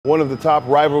One of the top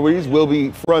rivalries will be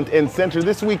front and center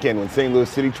this weekend when St. Louis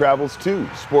City travels to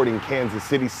Sporting Kansas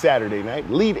City Saturday night.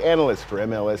 Lead analyst for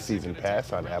MLS Season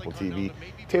Pass on Apple TV,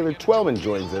 Taylor Twellman,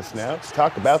 joins us now to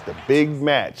talk about the big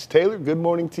match. Taylor, good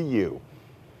morning to you.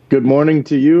 Good morning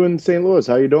to you in St. Louis.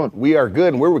 How you doing? We are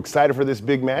good, and we're excited for this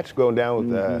big match going down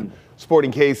with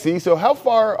Sporting KC. So how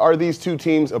far are these two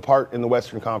teams apart in the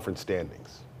Western Conference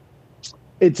standings?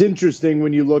 It's interesting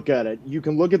when you look at it. You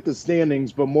can look at the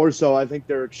standings, but more so, I think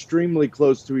they're extremely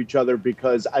close to each other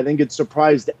because I think it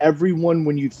surprised everyone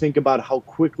when you think about how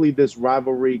quickly this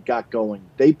rivalry got going.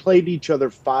 They played each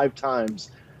other 5 times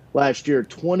last year.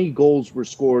 20 goals were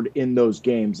scored in those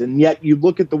games. And yet you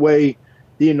look at the way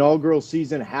the inaugural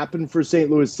season happened for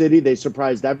St. Louis City. They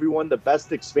surprised everyone. The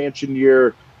best expansion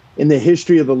year in the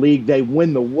history of the league. They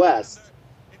win the West,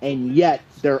 and yet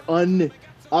they're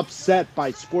upset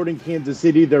by Sporting Kansas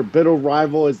City, their bitter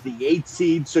rival, as the 8th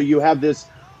seed. So you have this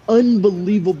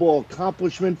unbelievable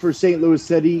accomplishment for St. Louis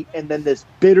City and then this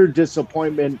bitter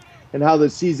disappointment in how the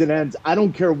season ends. I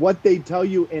don't care what they tell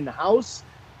you in-house,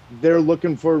 they're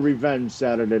looking for revenge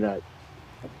Saturday night.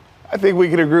 I think we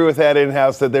can agree with that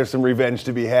in-house that there's some revenge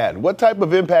to be had. What type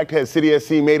of impact has City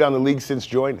SC made on the league since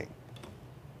joining?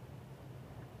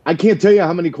 I can't tell you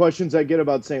how many questions I get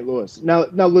about St. Louis. Now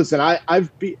listen, I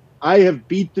have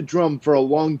beat the drum for a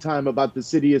long time about the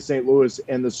city of St. Louis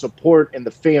and the support and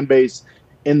the fan base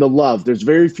and the love. There's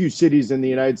very few cities in the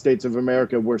United States of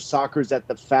America where soccer's at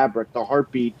the fabric, the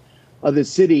heartbeat of the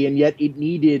city, and yet it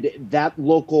needed that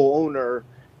local owner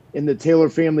in the Taylor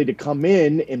family to come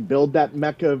in and build that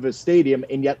mecca of a stadium,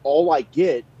 and yet all I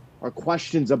get are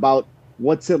questions about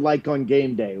what's it like on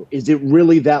game day? Is it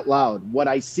really that loud? What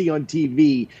I see on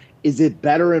TV, is it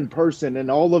better in person? And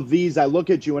all of these, I look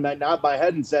at you and I nod my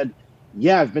head and said,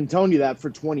 yeah, I've been telling you that for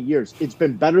 20 years. It's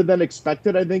been better than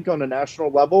expected, I think, on a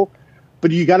national level.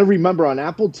 But you got to remember, on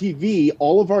Apple TV,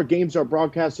 all of our games are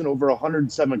broadcast in over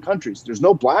 107 countries. There's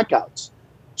no blackouts.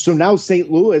 So now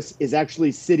St. Louis is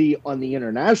actually city on the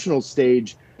international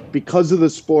stage because of the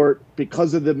sport,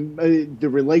 because of the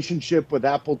relationship with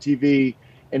Apple TV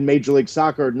and Major League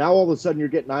Soccer. Now all of a sudden you're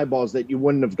getting eyeballs that you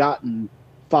wouldn't have gotten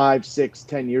 5, 6,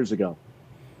 10 years ago.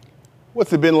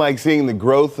 What's it been like seeing the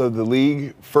growth of the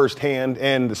league firsthand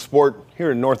and the sport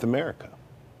here in North America?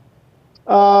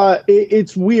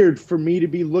 It's weird for me to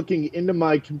be looking into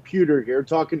my computer here,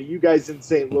 talking to you guys in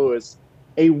St. Louis,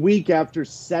 a week after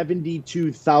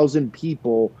 72,000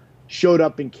 people showed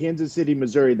up in Kansas City,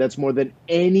 Missouri. That's more than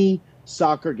any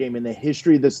soccer game in the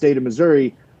history of the state of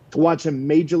Missouri to watch a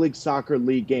Major League Soccer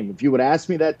league game. If you would have asked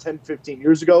me that 10, 15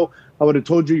 years ago, I would have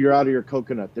told you you're out of your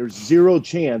coconut. There's zero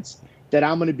chance that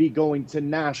I'm going to be going to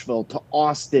Nashville, to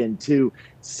Austin, to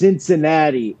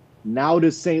Cincinnati, now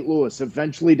to St. Louis,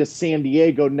 eventually to San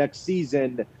Diego next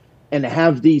season, and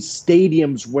have these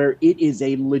stadiums where it is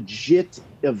a legit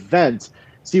event.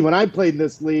 See, when I played in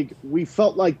this league, we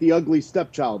felt like the ugly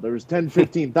stepchild. There was 10,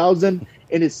 15,000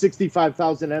 in a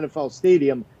 65,000 NFL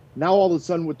stadium. Now all of a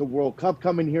sudden with the World Cup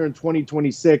coming here in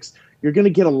 2026, you're going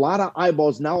to get a lot of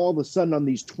eyeballs now all of a sudden on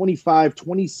these 25,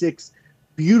 26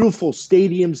 beautiful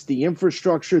stadiums, the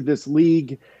infrastructure, this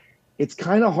league. It's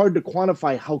kind of hard to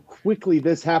quantify how quickly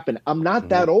this happened. I'm not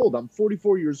that old. I'm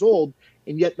 44 years old,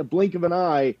 and yet in the blink of an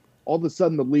eye, all of a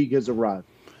sudden the league has arrived.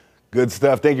 Good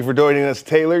stuff. Thank you for joining us,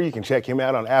 Taylor. You can check him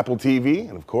out on Apple TV.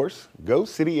 And, of course, go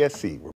City SC.